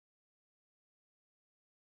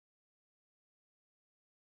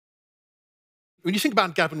When you think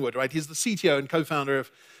about Gavin Wood, right, he's the CTO and co-founder of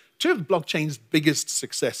two of the blockchain's biggest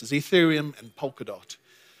successes, Ethereum and Polkadot.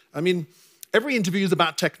 I mean, every interview is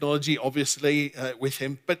about technology, obviously, with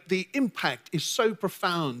him, but the impact is so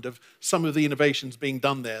profound of some of the innovations being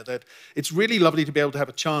done there that it's really lovely to be able to have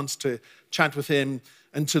a chance to chat with him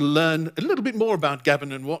and to learn a little bit more about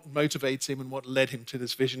Gavin and what motivates him and what led him to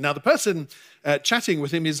this vision. Now, the person chatting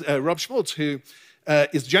with him is Rob Schmaltz, who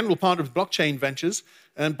is general partner of Blockchain Ventures.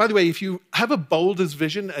 And by the way, if you have a bold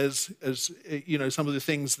vision as you know, some of the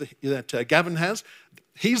things that Gavin has,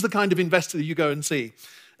 he's the kind of investor that you go and see.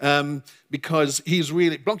 Because he's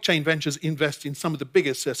really, Blockchain Ventures invest in some of the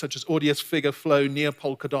biggest, such as Audius, Figure, Flow, Near,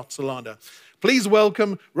 Polkadot, Solana. Please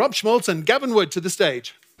welcome Rob Schmaltz and Gavin Wood to the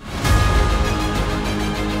stage.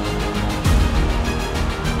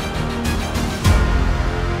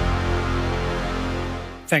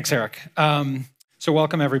 Thanks, Eric. So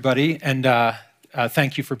welcome, everybody, and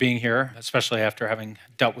thank you for being here, especially after having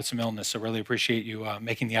dealt with some illness. So really appreciate you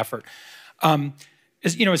making the effort.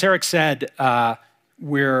 As Eric said,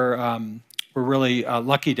 we're really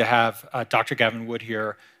lucky to have Dr. Gavin Wood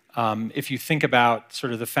here. If you think about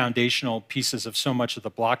sort of the foundational pieces of so much of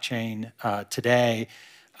the blockchain today,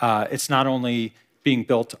 it's not only being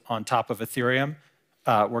built on top of Ethereum,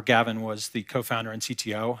 where Gavin was the co-founder and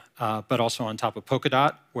CTO, but also on top of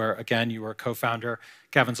Polkadot, where, again, you were a co-founder.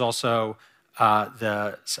 Gavin's also I'm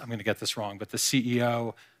going to get this wrong, but the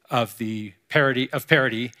CEO of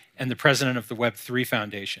Parity and the president of the Web3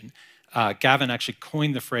 Foundation. Gavin actually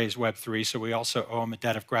coined the phrase Web3, so we also owe him a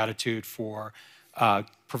debt of gratitude for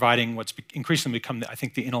providing what's increasingly become, I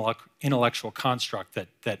think, the intellectual construct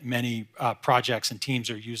that many projects and teams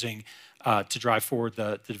are using to drive forward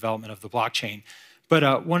the development of the blockchain.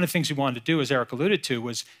 But one of the things we wanted to do, as Eric alluded to,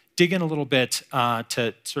 was dig in a little bit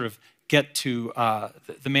to sort of get to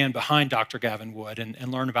the man behind Dr. Gavin Wood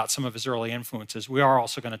and learn about some of his early influences. We are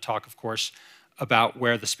also going to talk, of course, about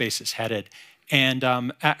where the space is headed. And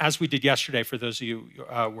as we did yesterday, for those of you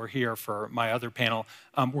who were here for my other panel,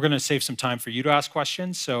 we're going to save some time for you to ask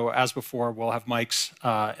questions. So as before, we'll have mics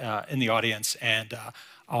in the audience, and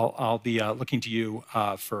I'll be looking to you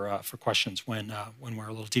for questions when we're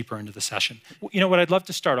a little deeper into the session. You know, what I'd love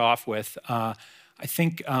to start off with, I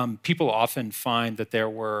think people often find that there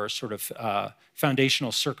were sort of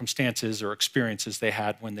foundational circumstances or experiences they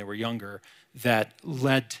had when they were younger that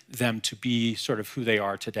led them to be sort of who they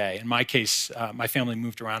are today. In my case, my family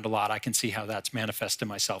moved around a lot. I can see how that's manifested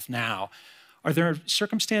myself now. Are there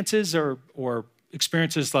circumstances or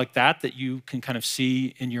experiences like that you can kind of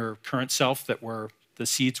see in your current self that the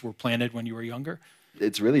seeds were planted when you were younger?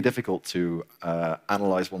 It's really difficult to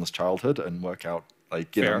analyze one's childhood and work out,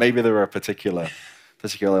 like, you know, maybe there are particular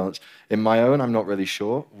elements. In my own, I'm not really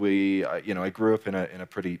sure. I grew up in a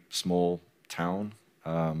pretty small town.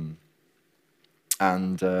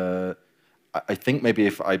 And I think maybe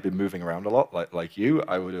if I'd been moving around a lot, like you,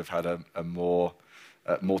 I would have had a more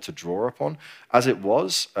to draw upon. As it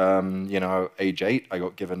was, age 8, I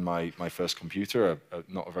got given my first computer,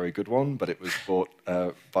 not a very good one, but it was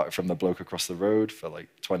bought from the bloke across the road for like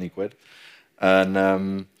 20 quid.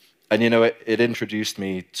 And it introduced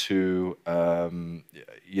me to,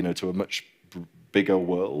 to a much bigger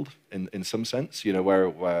world in some sense,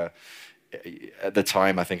 where at the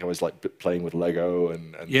time, I think I was like playing with Lego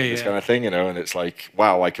and this kind of thing, and it's like,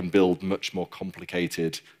 wow, I can build much more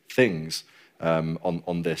complicated things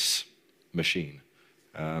on this machine.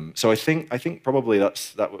 So I think probably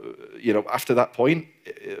that after that point,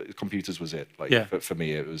 computers was it. Like for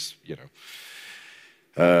me, it was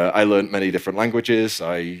I learned many different languages.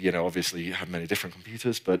 I obviously had many different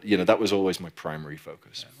computers, but that was always my primary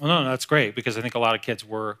focus. Yeah. Well, no, that's great, because I think a lot of kids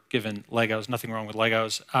were given Legos. Nothing wrong with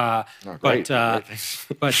Legos.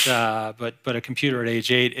 But a computer at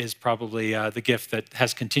age 8 is probably the gift that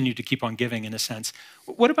has continued to keep on giving, in a sense.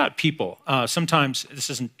 What about people? Sometimes this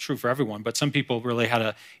isn't true for everyone, but some people really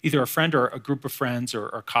had either a friend or a group of friends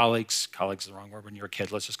or colleagues. Colleagues is the wrong word when you're a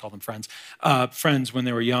kid. Let's just call them friends. Friends when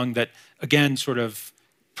they were young that, again, sort of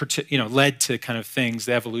led to kind of things,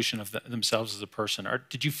 the evolution of themselves as a person. Or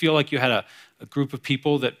did you feel like you had a group of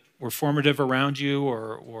people that were formative around you,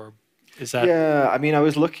 or is that? Yeah, I mean, I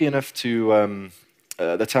was lucky enough to,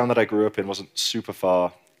 the town that I grew up in wasn't super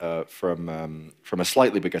far from a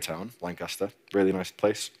slightly bigger town, Lancaster. Really nice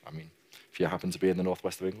place. I mean, if you happen to be in the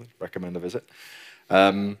northwest of England, recommend a visit.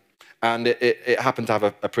 And it happened to have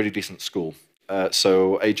a pretty decent school.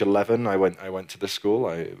 So age 11, I went to this school.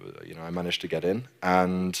 I managed to get in,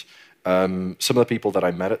 and some of the people that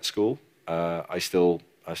I met at school, I still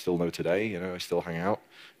know today. I still hang out.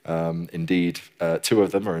 Indeed, 2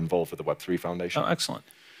 of them are involved with the Web3 Foundation. Oh, excellent.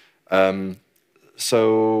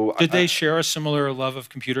 So did they share a similar love of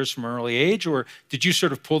computers from an early age, or did you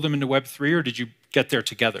sort of pull them into Web3, or did you get there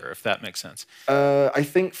together, if that makes sense? I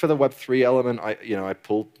think for the Web3 element, I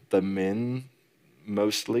pulled them in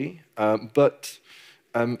mostly, but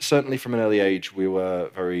certainly from an early age, we were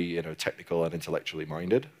very technical and intellectually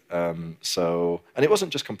minded. And it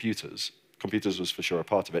wasn't just computers. Computers was for sure a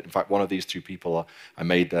part of it. In fact, one of these two people, I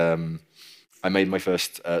made my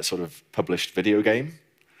first sort of published video game,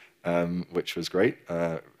 which was great.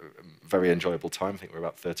 Very enjoyable time. I think we were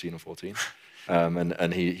about 13 or 14.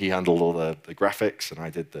 And he handled all the graphics, and I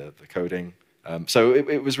did the coding. So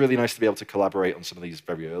it was really nice to be able to collaborate on some of these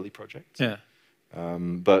very early projects. Yeah.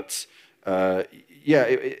 Yeah,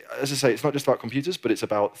 as I say, it's not just about computers, but it's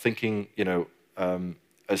about thinking,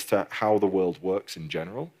 as to how the world works in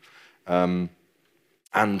general. And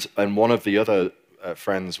one of the other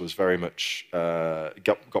friends was very much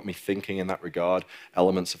got me thinking in that regard.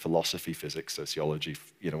 Elements of philosophy, physics, sociology,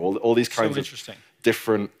 all these kinds of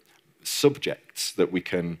different subjects that we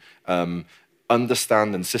can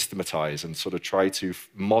understand and systematize and sort of try to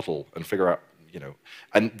model and figure out.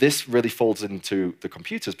 And this really falls into the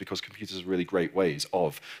computers, because computers are really great ways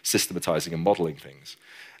of systematizing and modeling things.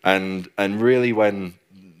 And really, when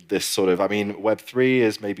this sort of, Web3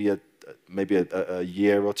 is maybe a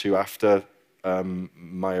year or two after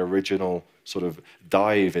my original sort of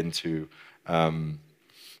dive into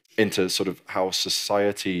sort of how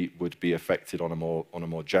society would be affected on a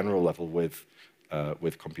more general level with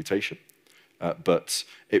computation. But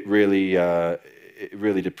it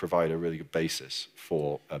really did provide a really good basis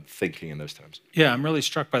for thinking in those terms. Yeah, I'm really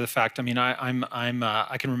struck by the fact.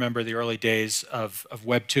 I can remember the early days of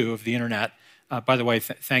Web 2, of the internet. By the way,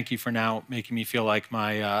 thank you for now making me feel like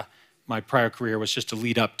my prior career was just a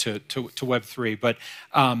lead up to Web 3. But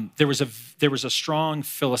there was a strong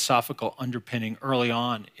philosophical underpinning early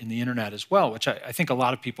on in the internet as well, which I think a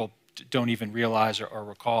lot of people don't even realize or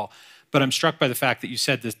recall. But I'm struck by the fact that you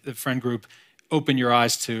said that the friend group opened your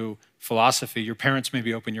eyes to philosophy. Your parents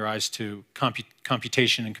maybe opened your eyes to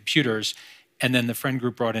computation and computers, and then the friend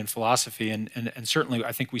group brought in philosophy. And certainly,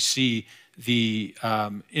 I think we see the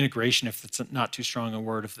integration, if it's not too strong a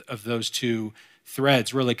word, of those two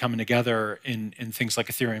threads really coming together in things like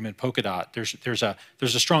Ethereum and Polkadot.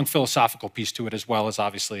 There's a strong philosophical piece to it, as well as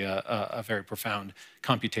obviously a very profound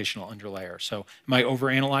computational underlayer. So, am I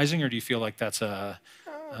overanalyzing, or do you feel like that's a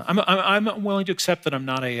I'm willing to accept that I'm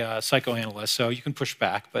not a psychoanalyst, so you can push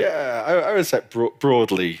back. But yeah, I would say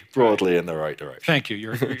broadly in the right direction. Thank you.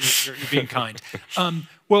 You're being kind.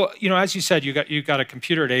 Well, as you said, you got a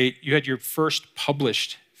computer at 8. You had your first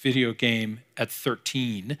published video game at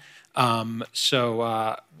 13.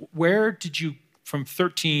 So where did you, from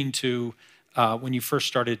 13 to when you first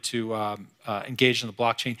started to engage in the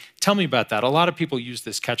blockchain? Tell me about that. A lot of people use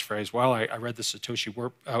this catchphrase. Well, I read the Satoshi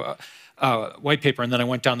white paper, and then I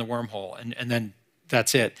went down the wormhole, and then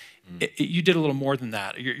that's it. You did a little more than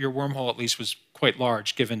that. Your wormhole, at least, was quite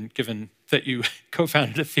large, given that you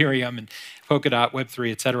co-founded Ethereum and Polkadot,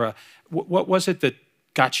 Web3, et cetera. What was it that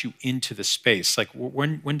got you into the space? Like,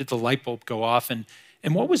 when did the light bulb go off, and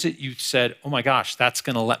what was it you said, oh my gosh, that's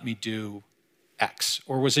going to let me do X?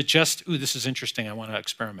 Or was it just, ooh, this is interesting, I want to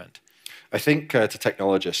experiment? I think to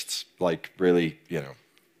technologists, like really,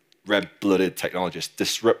 red-blooded technologists,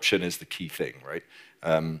 disruption is the key thing, right?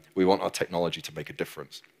 We want our technology to make a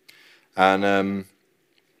difference. And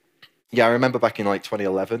yeah, I remember back in like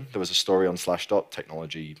 2011, there was a story on Slashdot,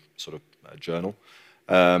 technology sort of journal,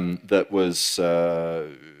 that was, it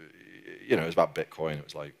was about Bitcoin. It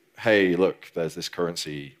was like, hey, look, there's this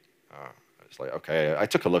currency. It's like, okay, I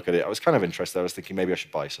took a look at it. I was kind of interested. I was thinking maybe I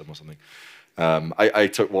should buy some or something. I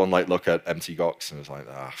took one look at MTGOX and was like,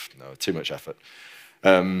 no, too much effort.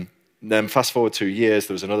 Then fast forward 2 years,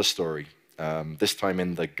 there was another story, this time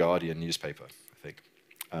in the Guardian newspaper, I think.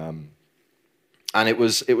 And it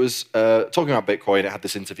was talking about Bitcoin. It had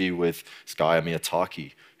this interview with this guy,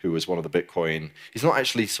 Miyataki, who was one of the Bitcoin. He's not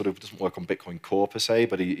actually doesn't work on Bitcoin Core per se,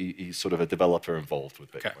 but he's sort of a developer involved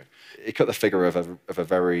with Bitcoin. Okay. He cut the figure of a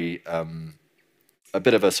very a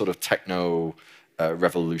bit of a sort of techno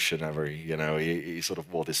revolutionary. He sort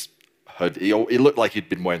of wore this hood. He looked like he'd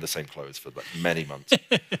been wearing the same clothes for like many months.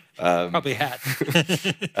 Probably had.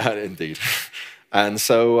 Indeed. And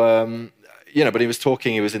so but he was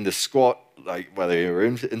talking. He was in this squat. Like whether you were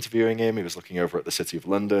interviewing him, he was looking over at the City of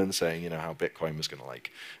London, saying how Bitcoin was going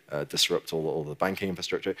to disrupt all the banking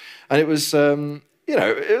infrastructure, and it was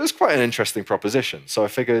it was quite an interesting proposition. So I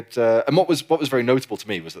figured, and what was very notable to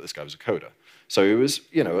me was that this guy was a coder. So it was,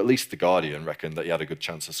 at least The Guardian reckoned that he had a good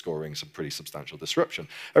chance of scoring some pretty substantial disruption.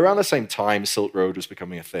 Around the same time, Silk Road was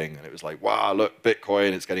becoming a thing, and it was like, wow, look,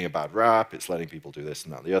 Bitcoin, it's getting a bad rap, it's letting people do this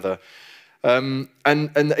and that and the other. And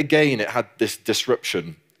again, it had this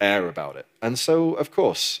disruption air about it. And so, of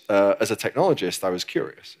course, as a technologist, I was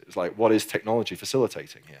curious. It was like, what is technology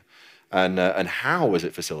facilitating here? And how is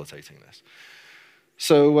it facilitating this?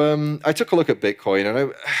 So I took a look at Bitcoin,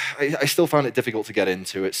 and I still found it difficult to get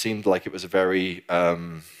into. It seemed like it was a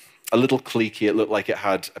little cliquey. It looked like it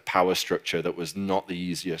had a power structure that was not the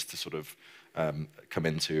easiest to sort of come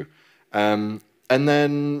into. And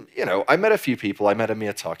then, I met a few people. I met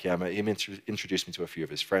Amir Taki. He introduced me to a few of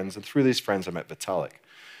his friends, and through these friends, I met Vitalik.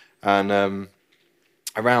 And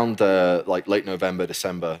around late November,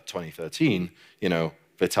 December 2013,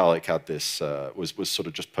 Vitalik had this, was sort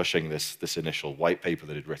of just pushing this initial white paper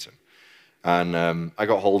that he'd written. And I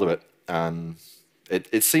got hold of it, and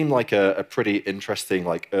it seemed like a pretty interesting,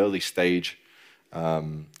 early stage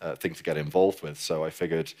thing to get involved with. So I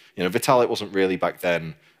figured, Vitalik wasn't really back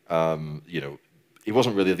then, he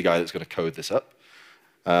wasn't really the guy that's going to code this up.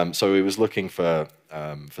 So he was looking for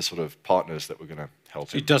sort of partners that were going to help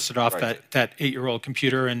him. So he dusted off that 8-year-old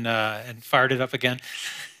computer and fired it up again.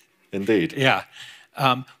 Indeed. Yeah.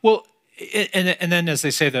 Well, and then, as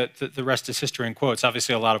they say, the rest is history in quotes.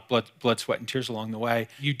 Obviously, a lot of blood, sweat, and tears along the way.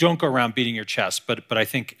 You don't go around beating your chest, but I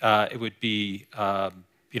think it would be,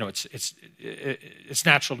 it's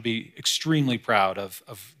natural to be extremely proud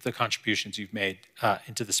of the contributions you've made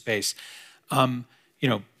into the space.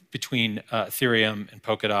 Between Ethereum and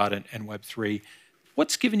Polkadot and Web3,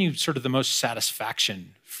 what's given you sort of the most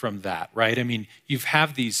satisfaction from that? Right? I mean, you've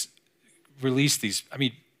released these. I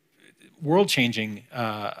mean, world-changing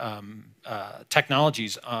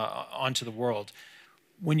technologies onto the world.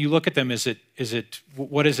 When you look at them,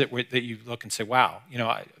 what is it that you look and say, wow,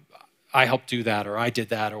 I helped do that, or I did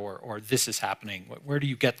that, or this is happening? Where do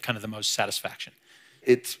you get kind of the most satisfaction?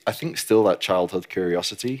 It's, I think, still that childhood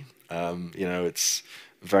curiosity. It's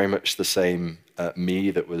very much the same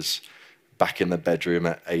me that was back in the bedroom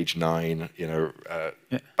at age 9,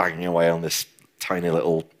 banging away on this tiny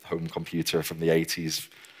little home computer from the 80s,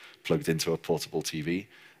 plugged into a portable TV,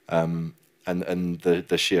 and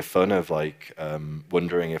the sheer fun of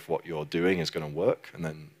wondering if what you're doing is going to work, and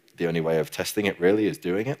then the only way of testing it really is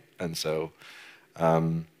doing it. And so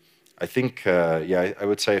I think I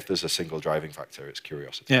would say if there's a single driving factor, it's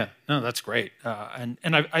curiosity. Yeah, no, that's great. And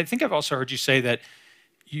I think I've also heard you say that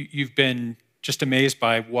you've been just amazed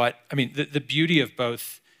by the beauty of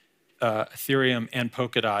both Ethereum and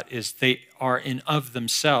Polkadot is they are in of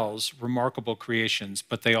themselves remarkable creations,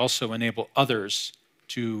 but they also enable others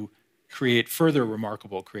to create further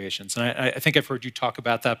remarkable creations. And I think I've heard you talk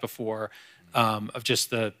about that before, of just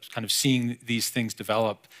the kind of seeing these things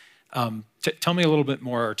develop. Tell me a little bit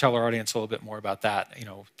more, or tell our audience a little bit more about that.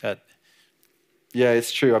 Yeah,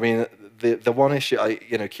 it's true. I mean, the one issue,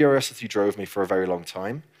 curiosity drove me for a very long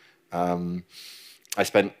time. I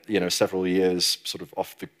spent, several years sort of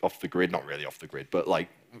off the grid, not really off the grid, but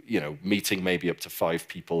meeting maybe up to 5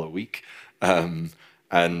 people a week, and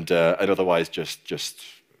otherwise just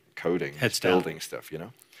coding, building stuff,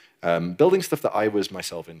 building stuff that I was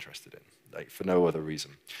myself interested in, for no other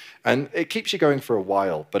reason. And it keeps you going for a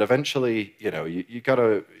while, but eventually, you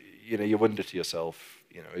gotta, you wonder to yourself,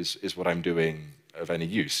 is what I'm doing of any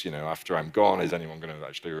use? After I'm gone, is anyone going to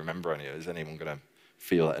actually remember any of it? Is anyone going to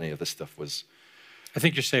feel that any of this stuff was... I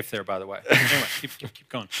think you're safe there, by the way. Anyway, keep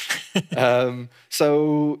going.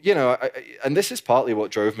 So, and this is partly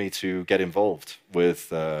what drove me to get involved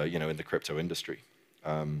with, in the crypto industry.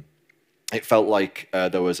 It felt like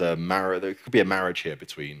there was there could be a marriage here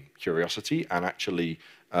between curiosity and actually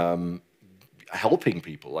helping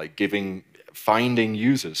people, finding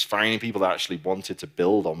users, finding people that actually wanted to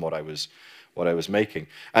build on what I was making.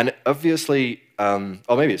 And obviously, or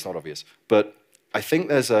maybe it's not obvious, but I think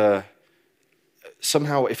there's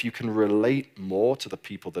somehow, if you can relate more to the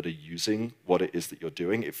people that are using what it is that you're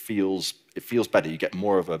doing, it feels better. You get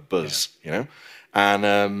more of a buzz,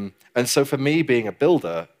 And so for me, being a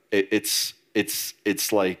builder, it's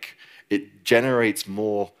like it generates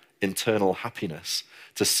more internal happiness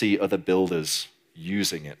to see other builders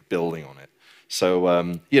using it, building on it.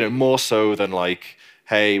 So more so than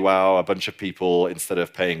hey, wow, a bunch of people instead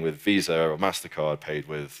of paying with Visa or MasterCard paid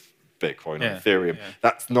with Bitcoin or Ethereum. Yeah.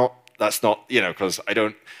 That's not because I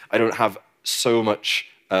don't have so much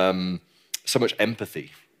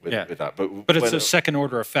empathy with that. But it's those second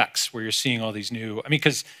order effects where you're seeing all these new. I mean,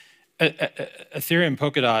 because Ethereum,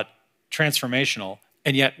 Polkadot, transformational,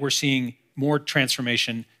 and yet we're seeing more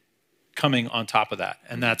transformation coming on top of that,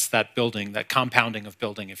 and that's that building, that compounding of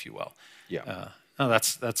building, if you will. Yeah. No,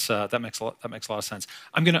 that makes a lot of sense.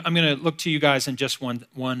 I'm gonna look to you guys in just one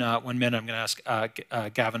minute. I'm gonna ask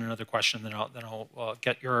Gavin another question, then I'll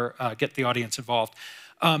get the audience involved.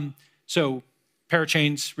 So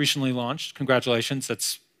Parachains recently launched. Congratulations.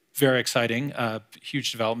 That's very exciting.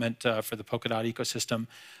 Huge development for the Polkadot ecosystem.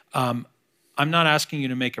 I'm not asking you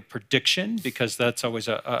to make a prediction because that's always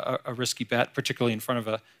a risky bet, particularly in front of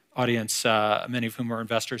an audience, many of whom are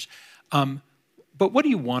investors. But what do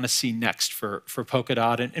you want to see next for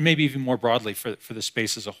Polkadot and maybe even more broadly for the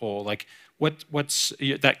space as a whole? Like what's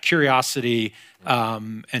that curiosity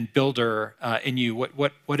and builder in you?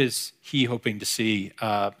 What is he hoping to see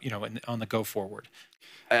on the go forward?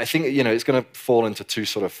 I think it's going to fall into two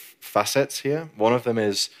sort of facets here. One of them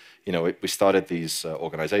is we started these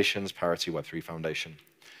organizations, Parity Web3 Foundation,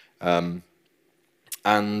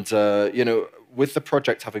 with the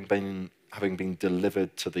project having been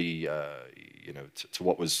delivered to the to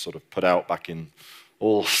what was sort of put out back in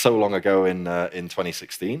so long ago in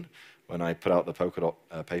 2016 when I put out the Polkadot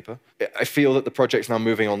paper. I feel that the project's now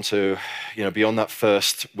moving on to beyond that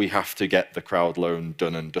first we have to get the crowd loan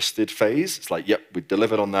done and dusted phase. It's like, yep, we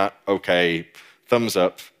delivered on that. Okay, thumbs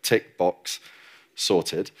up, tick box,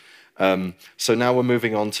 sorted. So now we're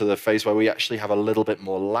moving on to the phase where we actually have a little bit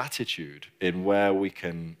more latitude in where we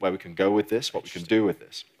can go with this, what we can do with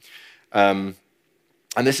this.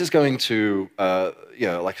 And this is going to,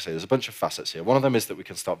 like I say, there's a bunch of facets here. One of them is that we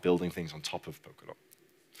can start building things on top of Polkadot.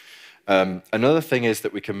 Another thing is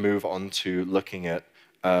that we can move on to looking at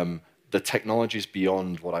the technologies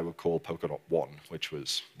beyond what I would call Polkadot 1, which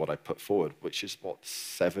was what I put forward, which is, 6,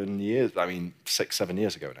 7 years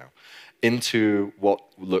ago now, into what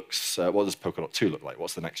does Polkadot 2 look like?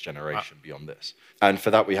 What's the next generation beyond this? And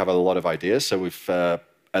for that, we have a lot of ideas. So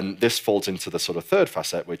and this falls into the sort of third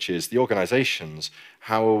facet, which is the organizations.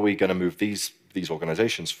 How are we going to move these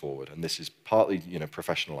organizations forward? And this is partly,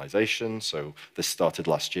 professionalization. So this started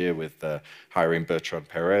last year with hiring Bertrand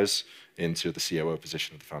Perez into the COO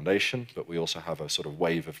position of the foundation, but we also have a sort of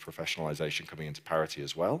wave of professionalization coming into Parity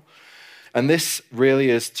as well. And this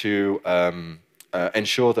really is to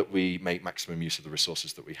ensure that we make maximum use of the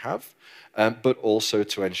resources that we have, but also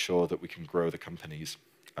to ensure that we can grow the companies,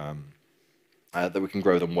 that we can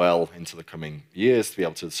grow them well into the coming years to be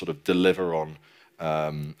able to sort of deliver on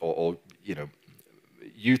or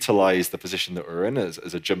utilize the position that we're in as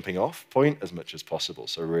a jumping off point as much as possible.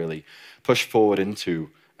 So really push forward into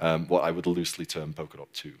what I would loosely term Polkadot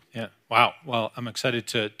 2. Yeah, wow. Well, I'm excited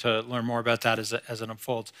to learn more about that as it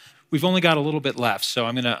unfolds. We've only got a little bit left, so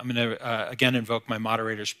I'm gonna again invoke my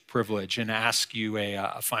moderator's privilege and ask you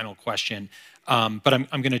a final question. But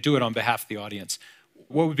I'm gonna do it on behalf of the audience.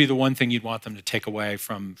 What would be the one thing you'd want them to take away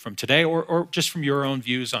from today, or just from your own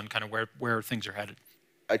views on kind of where things are headed?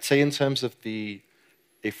 I'd say in terms of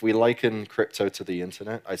if we liken crypto to the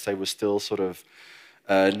internet, I'd say we're still sort of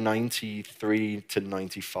 93 to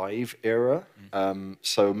 95 era.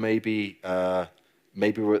 So maybe we're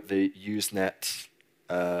at the Usenet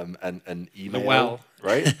and email,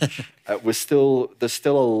 right? There's still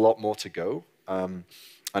a lot more to go, and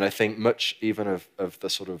I think much even of the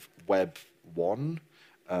sort of Web 1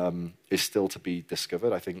 is still to be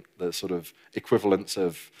discovered. I think the sort of equivalents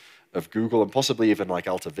of Google and possibly even like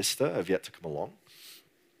Alta Vista have yet to come along.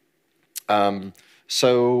 I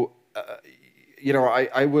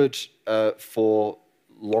would, for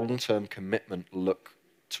long-term commitment, look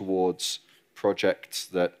towards projects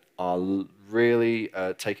that are really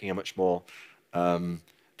taking a much more,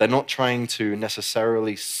 they're not trying to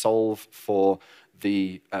necessarily solve for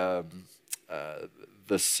the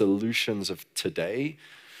solutions of today,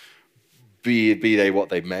 be they what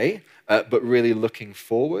they may, but really looking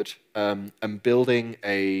forward and building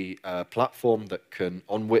a platform that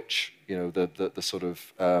on which the sort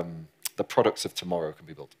of the products of tomorrow can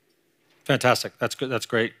be built. Fantastic. That's good. That's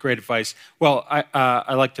great. Great advice. Well,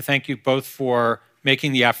 I'd like to thank you both for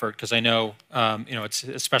making the effort, because I know it's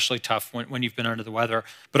especially tough when you've been under the weather,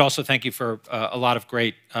 but also thank you for a lot of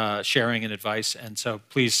great sharing and advice. And so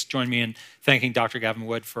please join me in thanking Dr. Gavin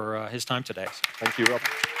Wood for his time today. Thank you, Rob.